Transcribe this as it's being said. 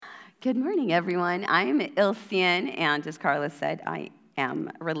Good morning, everyone. I'm Ilsean, and as Carla said, I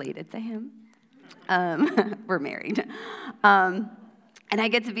am related to him. We're married. And I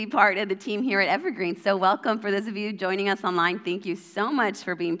get to be part of the team here at Evergreen. So welcome for those of you joining us online. Thank you so much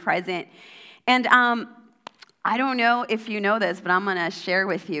for being present. And I don't know if you know this, but I'm going to share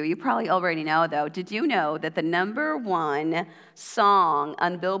with you. You probably already know, though. Did you know that the number one song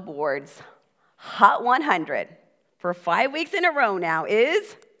on Billboard's Hot 100 for 5 weeks in a row now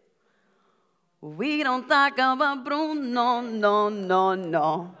is... We don't talk about Bruno,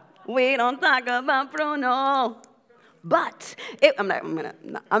 no. We don't talk about Bruno. But I'm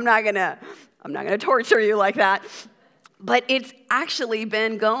not gonna torture you like that. But it's actually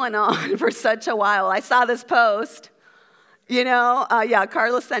been going on for such a while. I saw this post,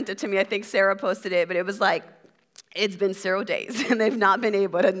 Carla sent it to me. I think Sarah posted it, but it was like, it's been 0 days, and they've not been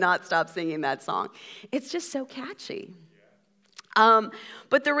able to not stop singing that song. It's just so catchy.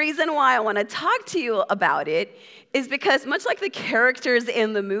 But the reason why I want to talk to you about it is because much like the characters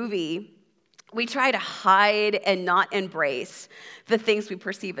in the movie, we try to hide and not embrace the things we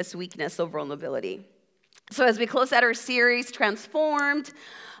perceive as weakness or vulnerability. So as we close out our series, Transformed,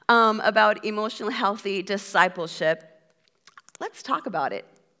 about emotionally healthy discipleship, let's talk about it.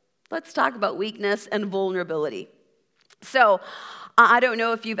 Let's talk about weakness and vulnerability. So I don't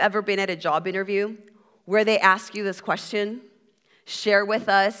know if you've ever been at a job interview where they ask you this question: share with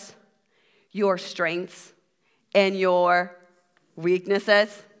us your strengths and your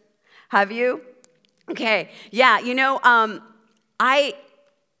weaknesses. Have you? Okay. Yeah,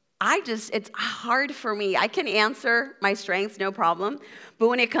 it's hard for me. I can answer my strengths, no problem. But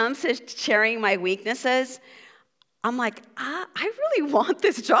when it comes to sharing my weaknesses, I'm like, I really want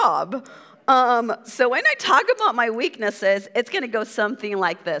this job. So when I talk about my weaknesses, it's going to go something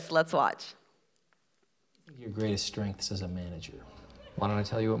like this. Let's watch. Your greatest strengths as a manager. Why don't I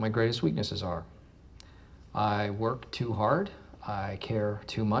tell you what my greatest weaknesses are? I work too hard, I care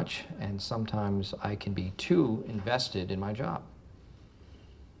too much, and sometimes I can be too invested in my job.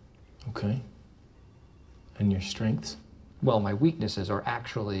 Okay. And your strengths? Well, my weaknesses are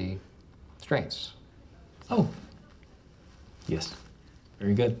actually strengths. Oh. Yes.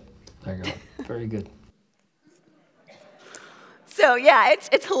 Very good. There you go. Very good. So yeah,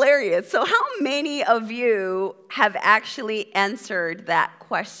 it's hilarious. So how many of you have actually answered that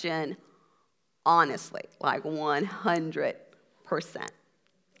question honestly, like 100%?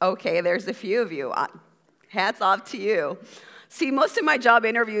 Okay, there's a few of you. Hats off to you. See, most of my job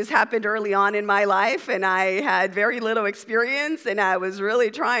interviews happened early on in my life, and I had very little experience, and I was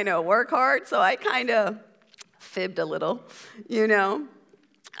really trying to work hard, so I kind of fibbed a little, I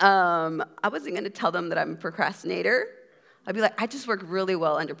wasn't going to tell them that I'm a procrastinator. I'd be like, I just work really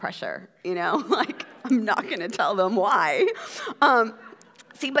well under pressure, Like, I'm not going to tell them why.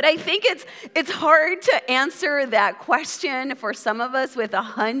 But I think it's hard to answer that question for some of us with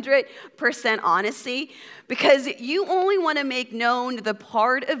 100% honesty, because you only want to make known the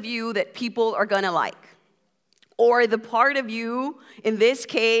part of you that people are going to like, or the part of you, in this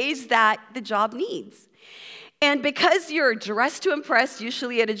case, that the job needs. And because you're dressed to impress,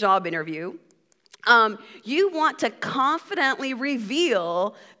 usually at a job interview, you want to confidently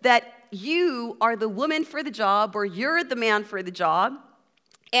reveal that you are the woman for the job or you're the man for the job.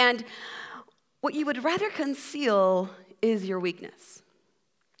 And what you would rather conceal is your weakness.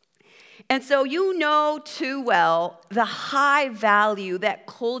 And so you know too well the high value that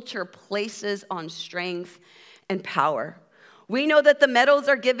culture places on strength and power. We know that the medals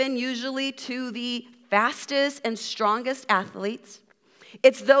are given usually to the fastest and strongest athletes.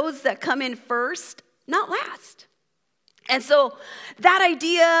 It's those that come in first, not last. And so that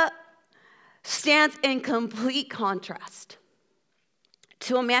idea stands in complete contrast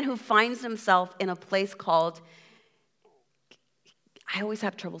to a man who finds himself in a place called, I always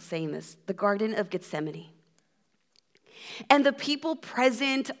have trouble saying this, the Garden of Gethsemane. And the people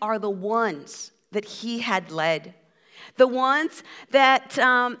present are the ones that he had led, the ones that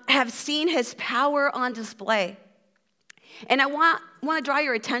have seen his power on display. And I want to draw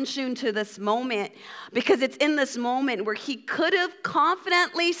your attention to this moment, because it's in this moment where he could have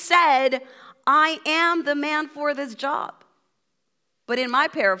confidently said, I am the man for this job. But in my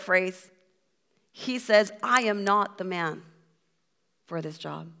paraphrase, he says, I am not the man for this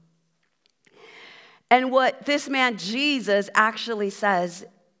job. And what this man Jesus actually says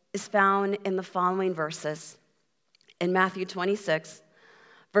is found in the following verses. In Matthew 26,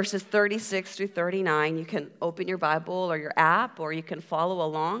 verses 36 through 39. You can open your Bible or your app, or you can follow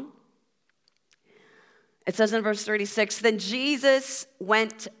along. It says in verse 36, then Jesus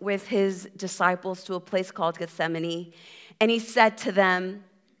went with his disciples to a place called Gethsemane, and he said to them,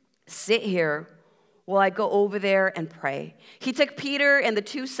 sit here while I go over there and pray. He took Peter and the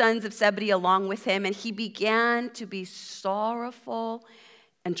 2 sons of Zebedee along with him, and he began to be sorrowful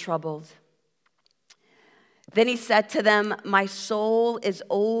and troubled. Then he said to them, "My soul is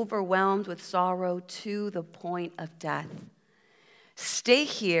overwhelmed with sorrow to the point of death. Stay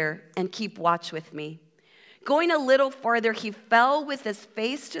here and keep watch with me." Going a little farther, he fell with his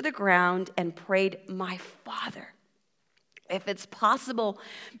face to the ground and prayed, "My Father, if it's possible,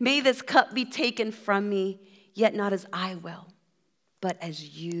 may this cup be taken from me, yet not as I will, but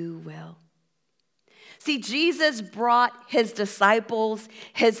as you will." See, Jesus brought his disciples,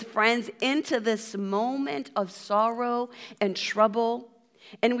 his friends, into this moment of sorrow and trouble.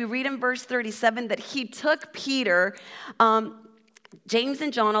 And we read in verse 37 that he took Peter, James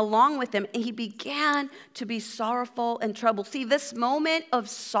and John along with him, and he began to be sorrowful and troubled. See, this moment of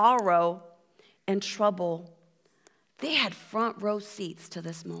sorrow and trouble, they had front row seats to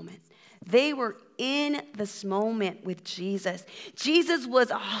this moment. They were in this moment with Jesus. Jesus was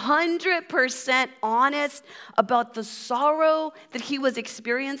 100% honest about the sorrow that he was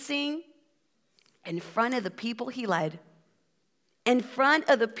experiencing in front of the people he led, in front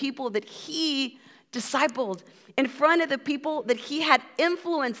of the people that he discipled, in front of the people that he had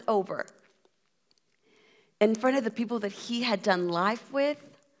influence over, in front of the people that he had done life with,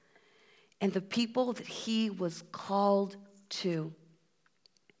 and the people that he was called to.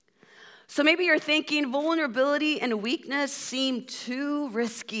 So maybe you're thinking vulnerability and weakness seem too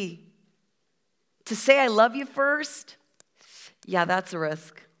risky. To say I love you first, yeah, that's a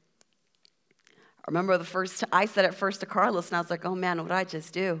risk. I remember I said it first to Carlos, and I was like, oh man, what did I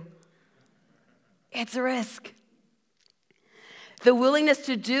just do? It's a risk. The willingness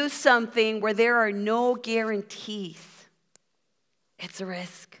to do something where there are no guarantees, it's a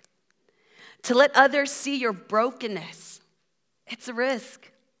risk. To let others see your brokenness, it's a risk.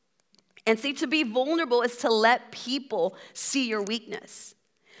 And see, to be vulnerable is to let people see your weakness,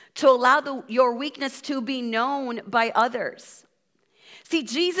 to allow your weakness to be known by others. See,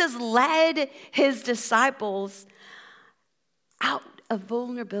 Jesus led his disciples out of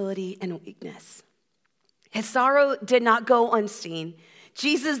vulnerability and weakness. His sorrow did not go unseen.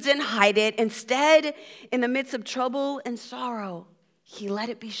 Jesus didn't hide it. Instead, in the midst of trouble and sorrow, he let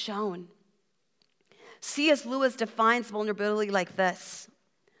it be shown. C.S. Lewis defines vulnerability like this: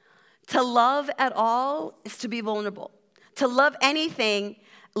 to love at all is to be vulnerable. To love anything,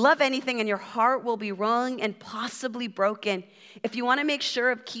 and your heart will be wrung and possibly broken. If you want to make sure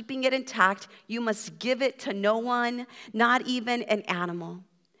of keeping it intact, you must give it to no one, not even an animal.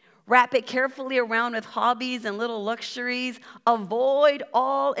 Wrap it carefully around with hobbies and little luxuries. Avoid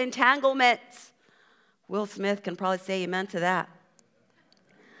all entanglements. Will Smith can probably say amen to that.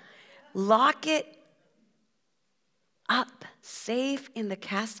 Lock it up, safe in the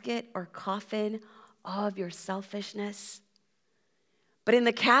casket or coffin of your selfishness. But in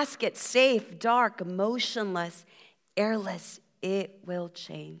the casket, safe, dark, motionless, airless, it will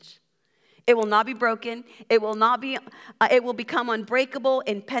change. It will not be broken. It will become unbreakable,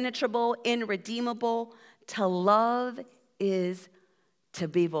 impenetrable, irredeemable. To love is to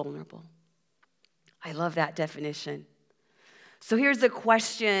be vulnerable. I love that definition. So here's a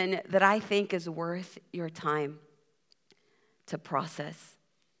question that I think is worth your time to process.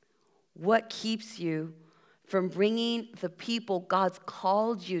 What keeps you from bringing the people God's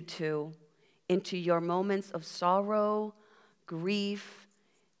called you to into your moments of sorrow, grief,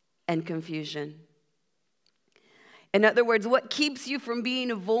 and confusion? In other words, what keeps you from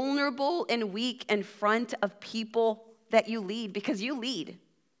being vulnerable and weak in front of people that you lead? Because you lead.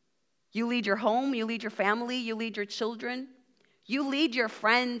 You lead your home, you lead your family, you lead your children, you lead your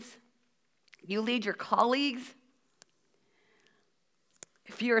friends, you lead your colleagues.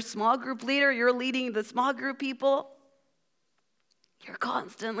 If you're a small group leader, you're leading the small group people. You're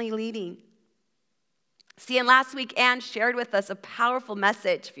constantly leading. See, and last week, Anne shared with us a powerful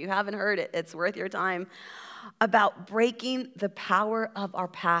message. If you haven't heard it, it's worth your time, about breaking the power of our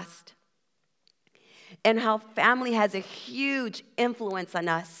past and how family has a huge influence on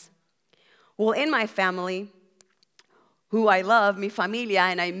us. Well, in my family, who I love, mi familia,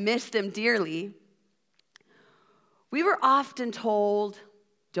 and I miss them dearly, we were often told,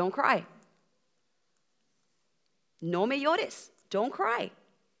 don't cry. No me llores. Don't cry.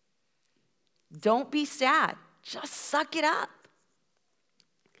 Don't be sad. Just suck it up.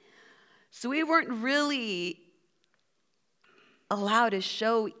 So we weren't really allowed to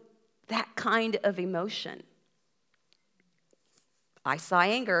show that kind of emotion. I saw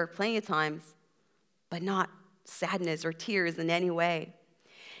anger plenty of times, but not sadness or tears in any way.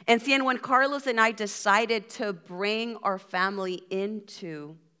 And see, and when Carlos and I decided to bring our family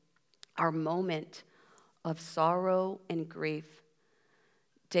into our moment of sorrow and grief,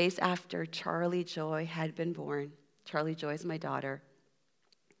 days after Charlie Joy had been born. Charlie Joy is my daughter.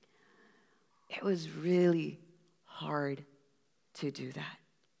 It was really hard to do that.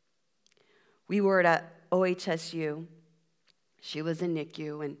 We were at OHSU. She was in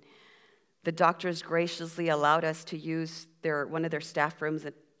NICU, and the doctors graciously allowed us to use one of their staff rooms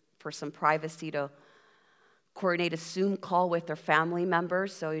for some privacy to coordinate a Zoom call with their family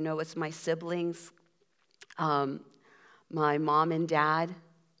members. So, it's my siblings, my mom and dad.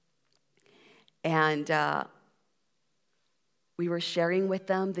 And we were sharing with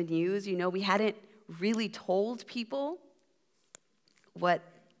them the news. We hadn't really told people what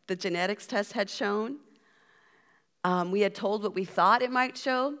the genetics test had shown. We had told what we thought it might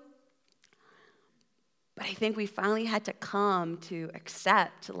show. But I think we finally had to come to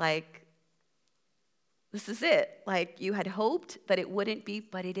accept, this is it. You had hoped that it wouldn't be,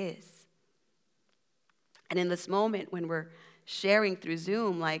 but it is. And in this moment when we're sharing through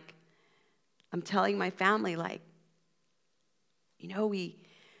Zoom, I'm telling my family,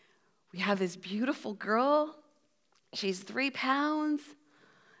 we have this beautiful girl. She's 3 pounds.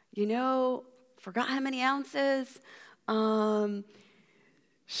 Forgot how many ounces.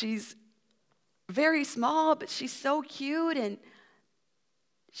 She's very small, but she's so cute. And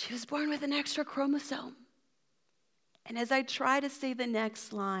she was born with an extra chromosome. And as I try to say the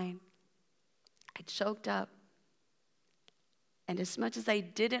next line, I choked up. And as much as I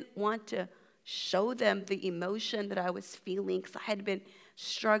didn't want to show them the emotion that I was feeling, because I had been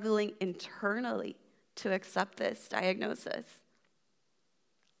struggling internally to accept this diagnosis,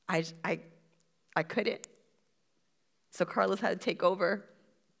 I couldn't. So Carlos had to take over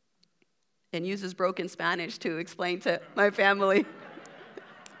and use his broken Spanish to explain to my family.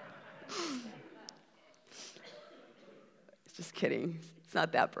 Just kidding. It's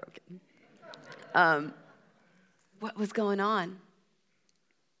not that broken. What was going on?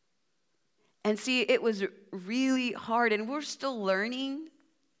 And see, it was really hard, and we're still learning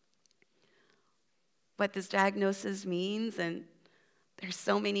what this diagnosis means, and there's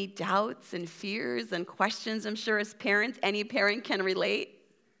so many doubts and fears and questions. I'm sure as parents, any parent can relate.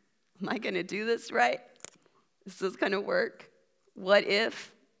 Am I going to do this right? Is this going to work? What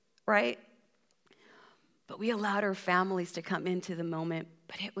if, right? But we allowed our families to come into the moment,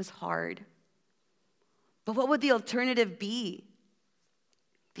 but it was hard. But what would the alternative be?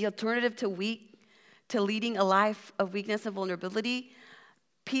 The alternative to leading a life of weakness and vulnerability?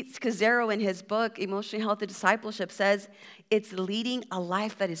 Pete Scazzaro in his book, Emotionally Healthy Discipleship, says it's leading a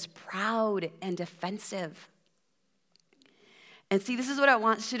life that is proud and defensive. And see, this is what I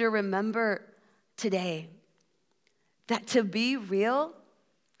want you to remember today. That to be real,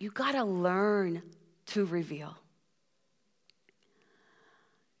 you got to learn to reveal.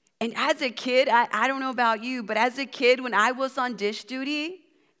 And as a kid, I don't know about you, but as a kid, when I was on dish duty,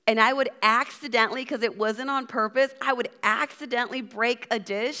 and I would accidentally, because it wasn't on purpose, I would accidentally break a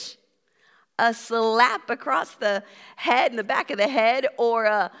dish, a slap across the head, in the back of the head,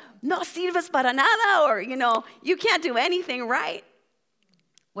 or no sirves para nada, or, you can't do anything right,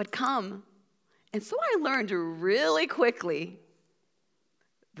 would come. And so I learned really quickly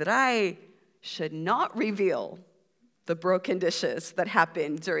that I should not reveal the broken dishes that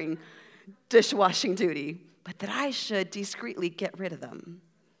happened during dishwashing duty, but that I should discreetly get rid of them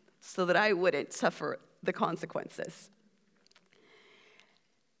so that I wouldn't suffer the consequences.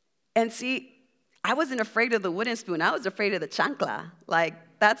 And see, I wasn't afraid of the wooden spoon. I was afraid of the chancla.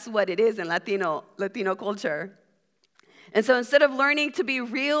 That's what it is in Latino culture. And so instead of learning to be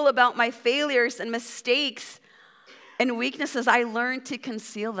real about my failures and mistakes and weaknesses, I learned to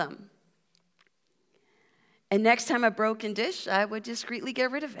conceal them. And next time a broken dish, I would discreetly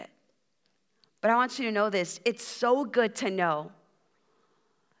get rid of it. But I want you to know this. It's so good to know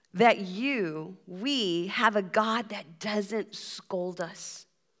that we have a God that doesn't scold us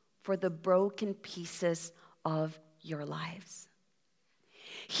for the broken pieces of your lives.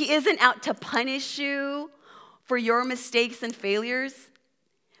 He isn't out to punish you for your mistakes and failures,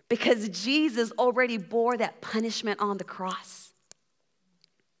 because Jesus already bore that punishment on the cross.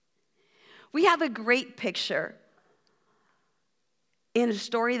 We have a great picture in a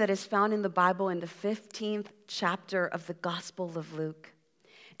story that is found in the Bible in the 15th chapter of the Gospel of Luke.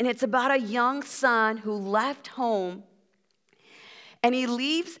 And it's about a young son who left home, and he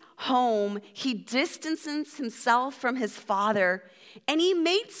leaves home. He distances himself from his father, and he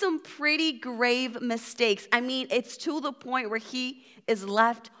made some pretty grave mistakes. I mean, it's to the point where he is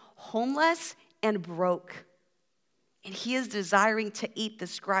left homeless and broke. And he is desiring to eat the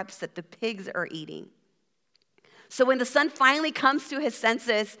scraps that the pigs are eating. So when the son finally comes to his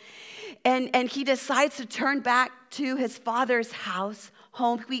senses, and he decides to turn back to his father's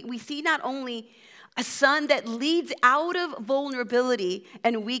home. We see not only a son that leads out of vulnerability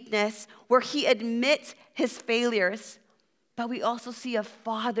and weakness, where he admits his failures, but we also see a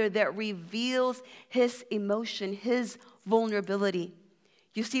father that reveals his emotion, his vulnerability.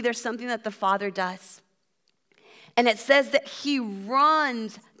 You see, there's something that the father does. And it says that he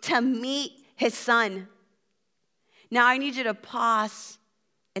runs to meet his son. Now, I need you to pause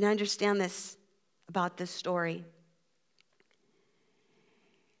and understand this about this story.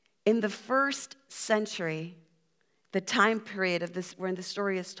 In the first century, the time period of this when the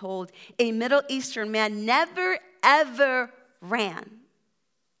story is told, a Middle Eastern man never, ever ran.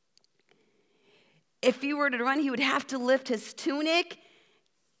 If he were to run, he would have to lift his tunic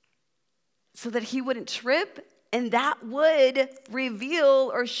so that he wouldn't trip, and that would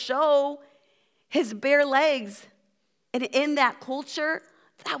reveal or show his bare legs. And in that culture,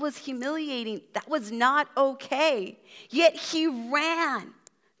 that was humiliating. That was not okay. Yet he ran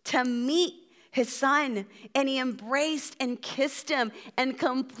to meet his son, and he embraced and kissed him and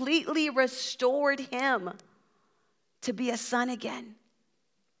completely restored him to be a son again.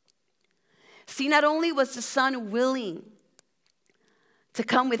 See, not only was the son willing to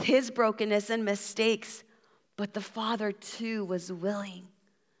come with his brokenness and mistakes, but the father too was willing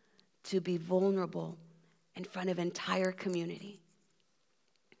to be vulnerable in front of entire community.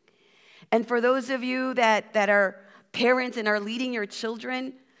 And for those of you that are parents and are leading your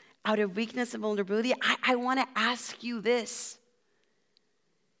children out of weakness and vulnerability, I want to ask you this.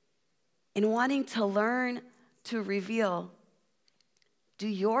 In wanting to learn to reveal, do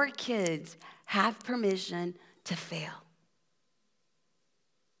your kids have permission to fail?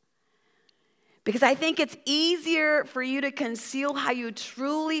 Because I think it's easier for you to conceal how you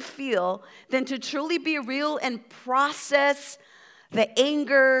truly feel than to truly be real and process the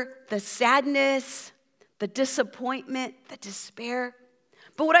anger, the sadness, the disappointment, the despair.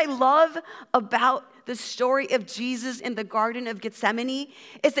 But what I love about the story of Jesus in the Garden of Gethsemane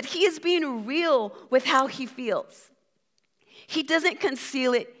is that he is being real with how he feels. He doesn't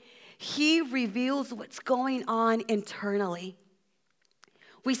conceal it. He reveals what's going on internally.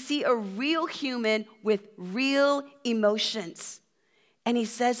 We see a real human with real emotions. And he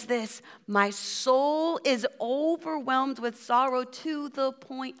says this, my soul is overwhelmed with sorrow to the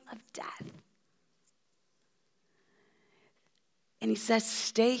point of death. And he says,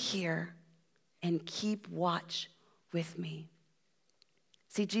 stay here and keep watch with me.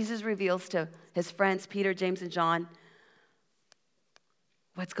 See, Jesus reveals to his friends, Peter, James, and John,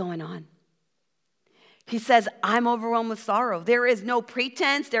 what's going on. He says, I'm overwhelmed with sorrow. There is no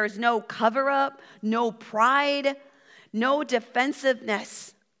pretense. There is no cover-up, no pride, no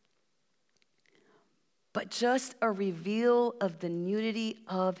defensiveness, but just a reveal of the nudity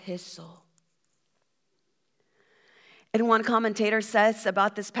of his soul. And one commentator says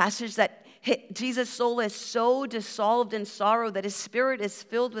about this passage that Jesus' soul is so dissolved in sorrow that his spirit is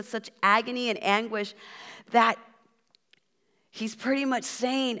filled with such agony and anguish that he's pretty much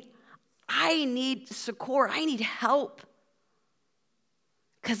saying, I need succor, I need help.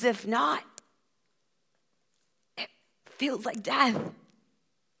 Because if not, it feels like death.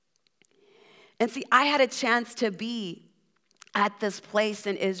 And see, I had a chance to be at this place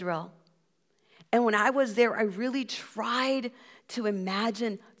in Israel. And when I was there, I really tried to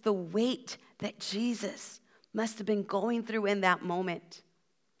imagine the weight that Jesus must have been going through in that moment.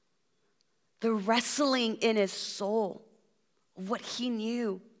 The wrestling in his soul, what he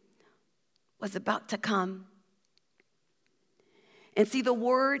knew was about to come. And see, the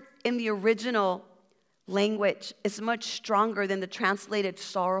word in the original language is much stronger than the translated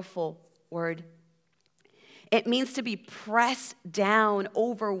sorrowful word. It means to be pressed down,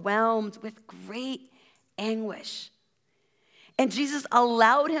 overwhelmed with great anguish. And Jesus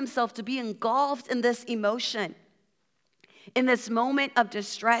allowed himself to be engulfed in this emotion, in this moment of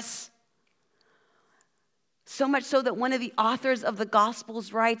distress. So much so that one of the authors of the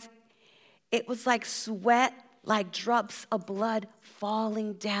Gospels writes, it was like sweat, like drops of blood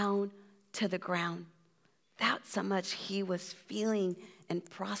falling down to the ground. That's how much he was feeling and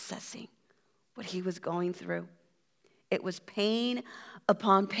processing what he was going through. It was pain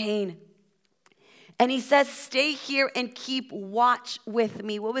upon pain. And he says, stay here and keep watch with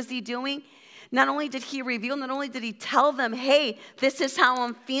me. What was he doing? Not only did he reveal, not only did he tell them, hey, this is how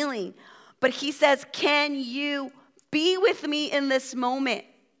I'm feeling, but he says, can you be with me in this moment?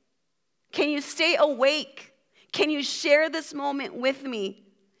 Can you stay awake? Can you share this moment with me?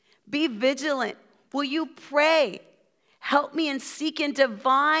 Be vigilant. Will you pray? Help me in seeking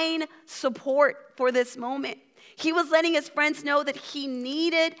divine support for this moment. He was letting his friends know that he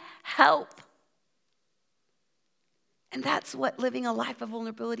needed help. help. And that's what living a life of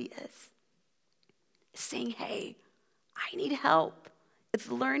vulnerability is. It's saying, hey, I need help. It's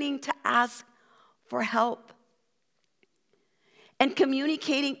learning to ask for help. And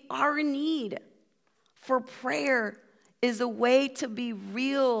communicating our need for prayer is a way to be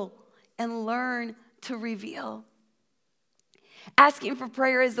real and learn to reveal. Asking for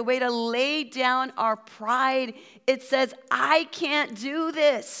prayer is a way to lay down our pride. It says, I can't do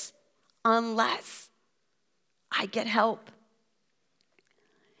this unless I get help.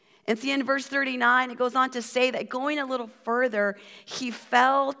 And see, in verse 39, it goes on to say that going a little further, he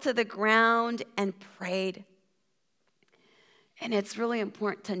fell to the ground and prayed. And it's really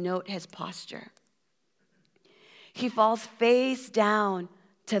important to note his posture. He falls face down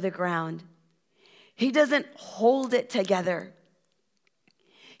to the ground. He doesn't hold it together.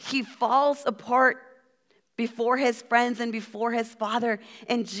 He falls apart before his friends and before his Father.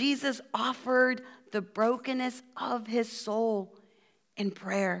 And Jesus offered the brokenness of his soul in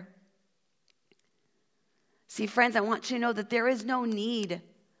prayer. See, friends, I want you to know that there is no need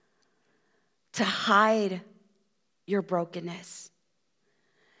to hide your brokenness.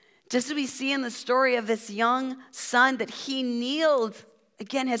 Just as we see in the story of this young son that he kneeled,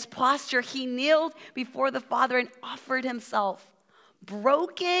 again, his posture, he kneeled before the Father and offered himself.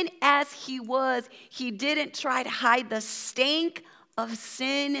 Broken as he was, he didn't try to hide the stank of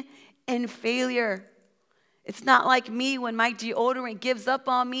sin and failure. It's not like me when my deodorant gives up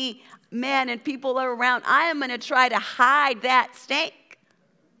on me, man, and people are around. I am going to try to hide that stank.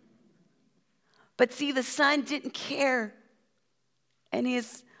 But see, the son didn't care. And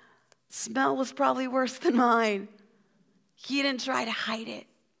his smell was probably worse than mine. He didn't try to hide it.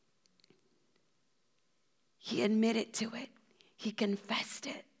 He admitted to it. He confessed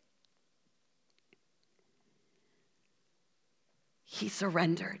it. He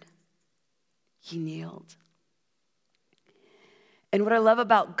surrendered. He kneeled. And what I love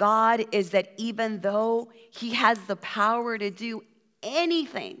about God is that even though he has the power to do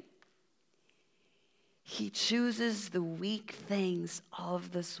anything, he chooses the weak things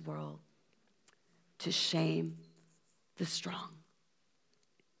of this world to shame the strong.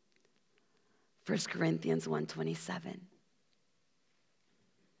 1 Corinthians 1:27.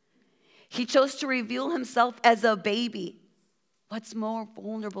 He chose to reveal himself as a baby. What's more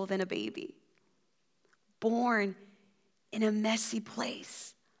vulnerable than a baby? Born in a messy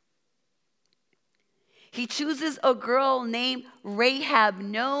place. He chooses a girl named Rahab,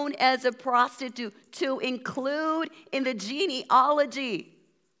 known as a prostitute, to include in the genealogy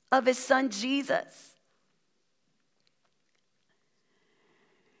of his son Jesus.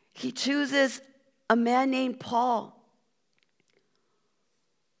 He chooses a man named Paul,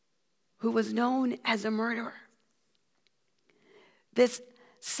 who was known as a murderer. This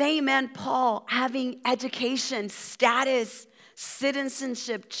same man, Paul, having education, status,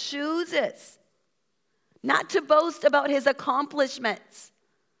 citizenship, chooses not to boast about his accomplishments,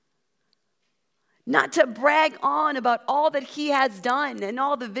 not to brag on about all that he has done and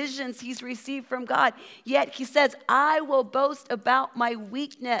all the visions he's received from God. Yet he says, I will boast about my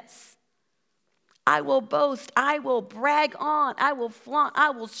weakness. I will boast, I will brag on, I will flaunt, I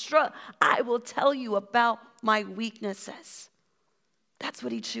will strut, I will tell you about my weaknesses. That's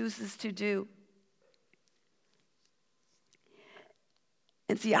what he chooses to do.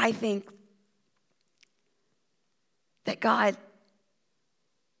 And see, I think that God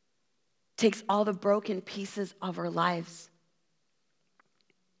takes all the broken pieces of our lives,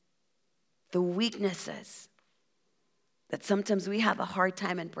 the weaknesses that sometimes we have a hard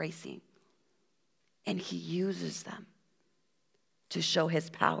time embracing, and he uses them to show his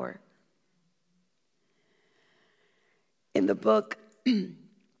power. In the book,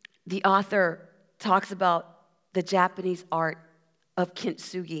 the author talks about the Japanese art of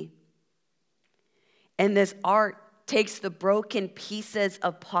kintsugi. And this art takes the broken pieces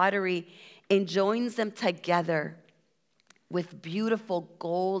of pottery and joins them together with beautiful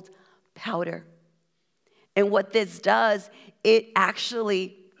gold powder. And what this does, it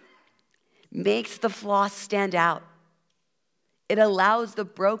actually makes the flaws stand out. It allows the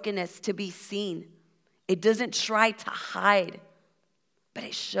brokenness to be seen. It doesn't try to hide, but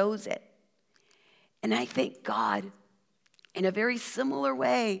it shows it. And I think God, in a very similar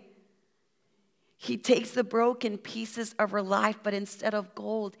way, he takes the broken pieces of our life, but instead of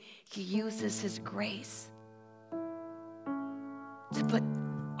gold, he uses his grace to put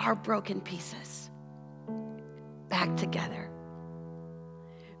our broken pieces back together.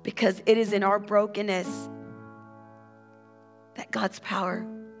 Because it is in our brokenness that God's power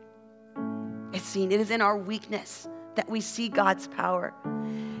is seen. It is in our weakness that we see God's power.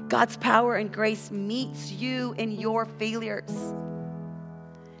 God's power and grace meets you in your failures.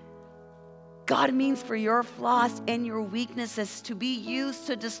 God means for your flaws and your weaknesses to be used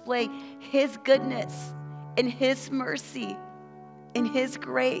to display His goodness and His mercy and His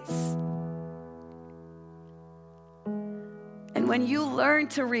grace. And when you learn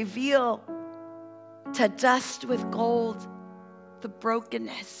to reveal, to dust with gold, the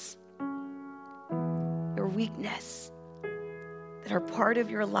brokenness, your weakness that are part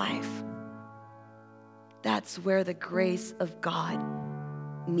of your life, that's where the grace of God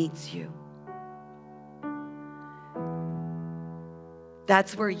meets you.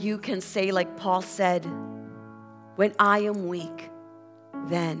 That's where you can say, like Paul said, when I am weak,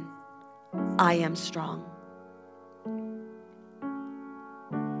 then I am strong.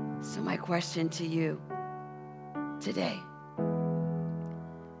 So my question to you today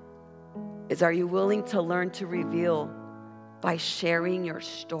is, are you willing to learn to reveal by sharing your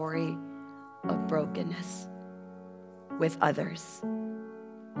story of brokenness with others?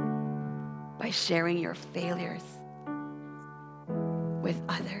 By sharing your failures with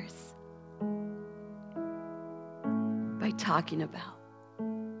others? By talking about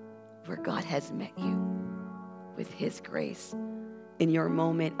where God has met you with His grace in your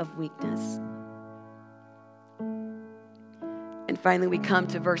moment of weakness. And finally, we come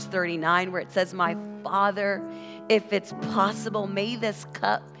to verse 39 where it says, my Father, if it's possible, may this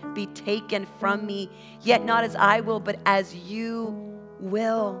cup be taken from me, yet not as I will, but as you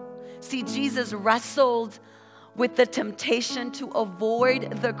will. See, Jesus wrestled with the temptation to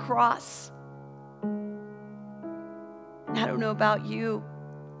avoid the cross. I don't know about you,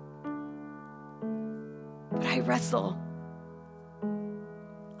 but I wrestle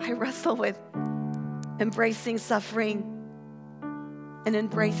with embracing suffering and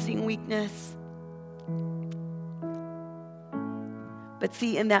embracing weakness. But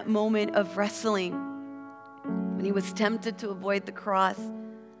see, in that moment of wrestling, when He was tempted to avoid the cross,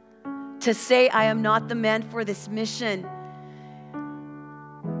 to say, I am not the man for this mission,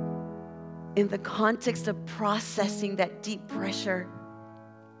 in the context of processing that deep pressure,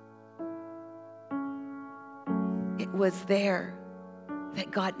 it was there that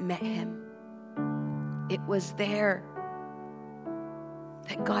God met him. It was there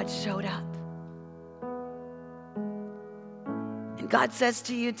that God showed up. And God says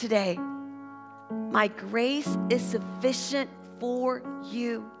to you today, my grace is sufficient for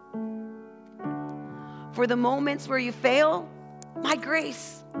you. For the moments where you fail, my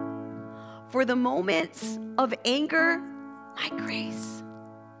grace. For the moments of anger, my grace.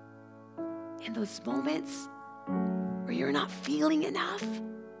 In those moments where you're not feeling enough,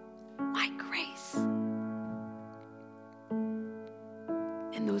 my grace.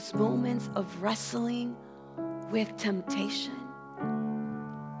 In those moments of wrestling with temptation,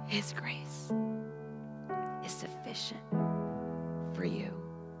 His grace is sufficient for you.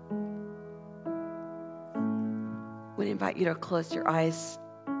 I would invite you to close your eyes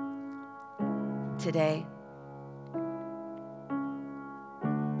today.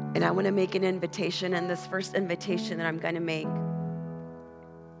 And I want to make an invitation, and this first invitation that I'm going to make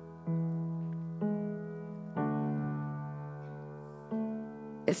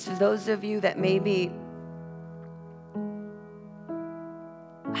is to those of you that maybe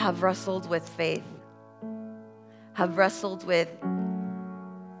have wrestled with faith, have wrestled with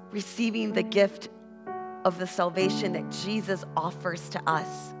receiving the gift of the salvation that Jesus offers to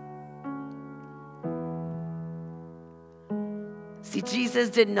us. See, Jesus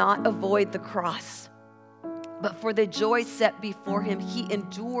did not avoid the cross, but for the joy set before Him, He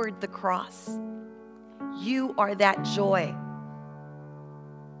endured the cross. You are that joy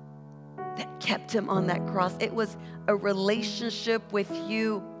that kept Him on that cross. It was a relationship with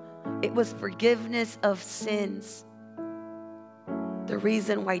you. It was forgiveness of sins. The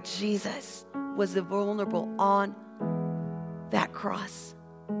reason why Jesus was vulnerable on that cross,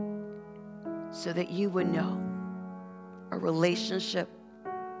 so that you would know a relationship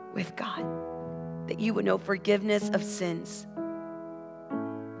with God, that you would know forgiveness of sins.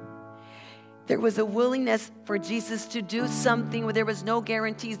 There was a willingness for Jesus to do something where there was no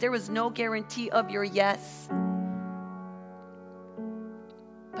guarantees. There was no guarantee of your yes,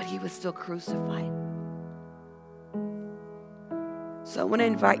 but He was still crucified. So I want to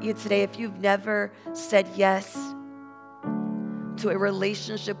invite you today, if you've never said yes to a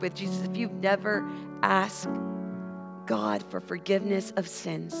relationship with Jesus, if you've never asked God for forgiveness of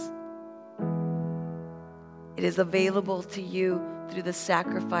sins, it is available to you through the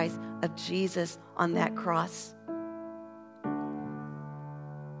sacrifice of Jesus on that cross.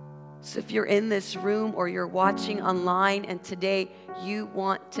 So if you're in this room or you're watching online and today you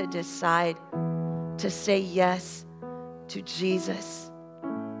want to decide to say yes to Jesus,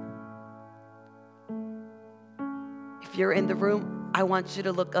 if you're in the room, I want you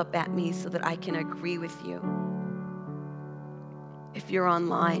to look up at me so that I can agree with you. If you're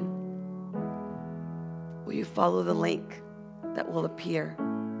online, will you follow the link that will appear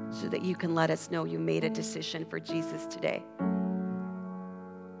so that you can let us know you made a decision for Jesus today?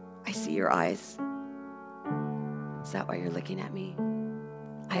 I see your eyes. Is that why you're looking at me?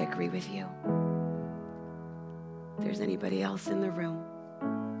 I agree with you. If there's anybody else in the room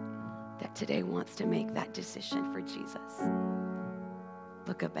that today wants to make that decision for Jesus,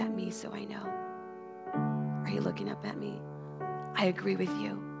 look up at me so I know. Are you looking up at me? I agree with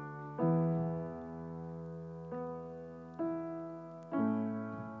you.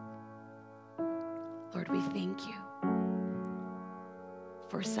 Lord, we thank you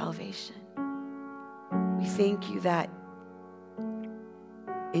for salvation. We thank you that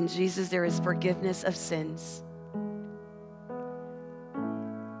in Jesus there is forgiveness of sins.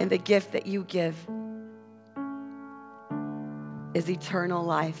 And the gift that you give is eternal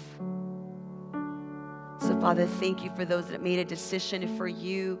life. So, Father, thank you for those that made a decision for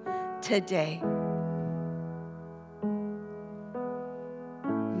you today.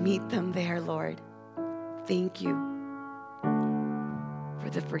 Meet them there, Lord. Thank you for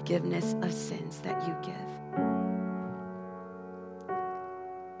the forgiveness of sins that you give.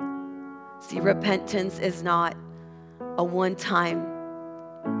 See, repentance is not a one-time,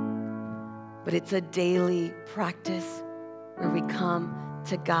 but it's a daily practice where we come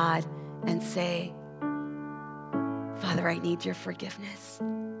to God and say, Father, I need your forgiveness.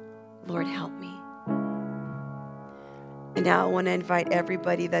 Lord, help me. And now I want to invite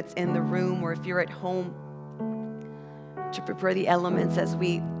everybody that's in the room, or if you're at home, to prepare the elements as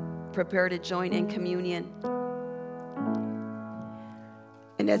we prepare to join in communion.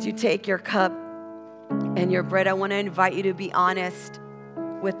 And as you take your cup and your bread, I want to invite you to be honest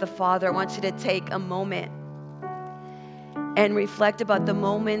with the Father. I want you to take a moment and reflect about the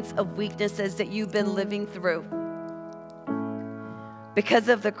moments of weaknesses that you've been living through. Because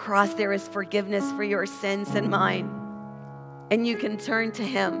of the cross, there is forgiveness for your sins and mine. And you can turn to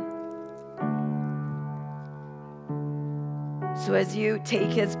Him. So as you take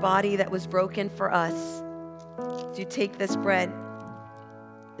His body that was broken for us, as you take this bread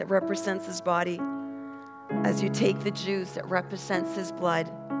that represents His body, as you take the juice that represents His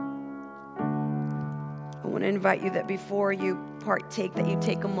blood, I want to invite you that before you partake, that you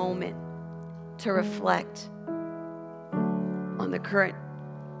take a moment to reflect on the current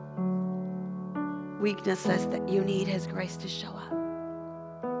weaknesses that you need His grace to show up.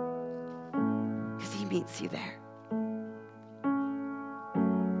 Because He meets you there.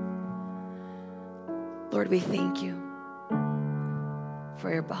 Lord, we thank you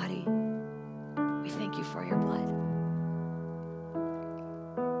for your body. We thank you for your blood.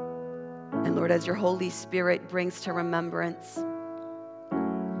 And Lord, as your Holy Spirit brings to remembrance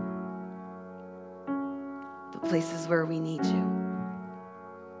the places where we need you,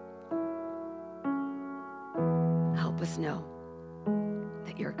 help us know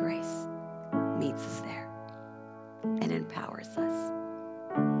that your grace meets us there and empowers us.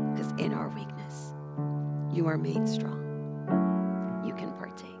 Because in our weakness, you are made strong. You can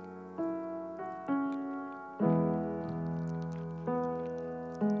partake.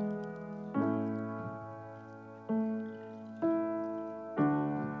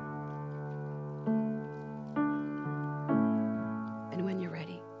 And when you're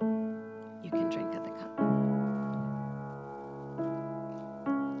ready, you can drink of the cup.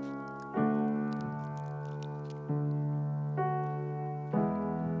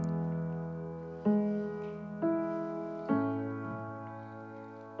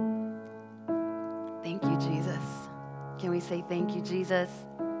 Thank you, Jesus. Can we say thank you, Jesus?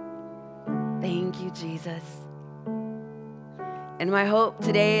 Thank you, Jesus. And my hope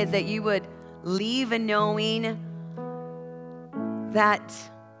today is that you would leave in knowing that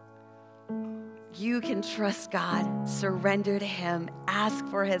you can trust God, surrender to Him, ask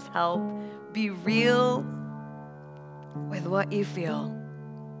for His help, be real with what you feel,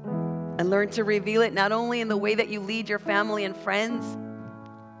 and learn to reveal it not only in the way that you lead your family and friends,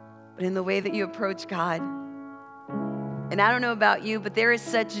 but in the way that you approach God. And I don't know about you, but there is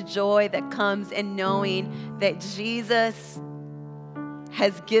such joy that comes in knowing that Jesus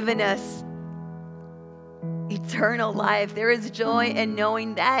has given us eternal life. There is joy in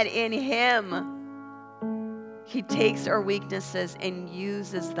knowing that in Him, He takes our weaknesses and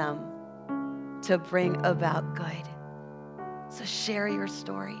uses them to bring about good. So share your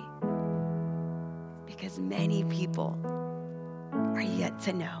story. because many people are yet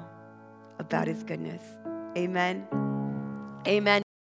to know about his goodness. Amen. Amen.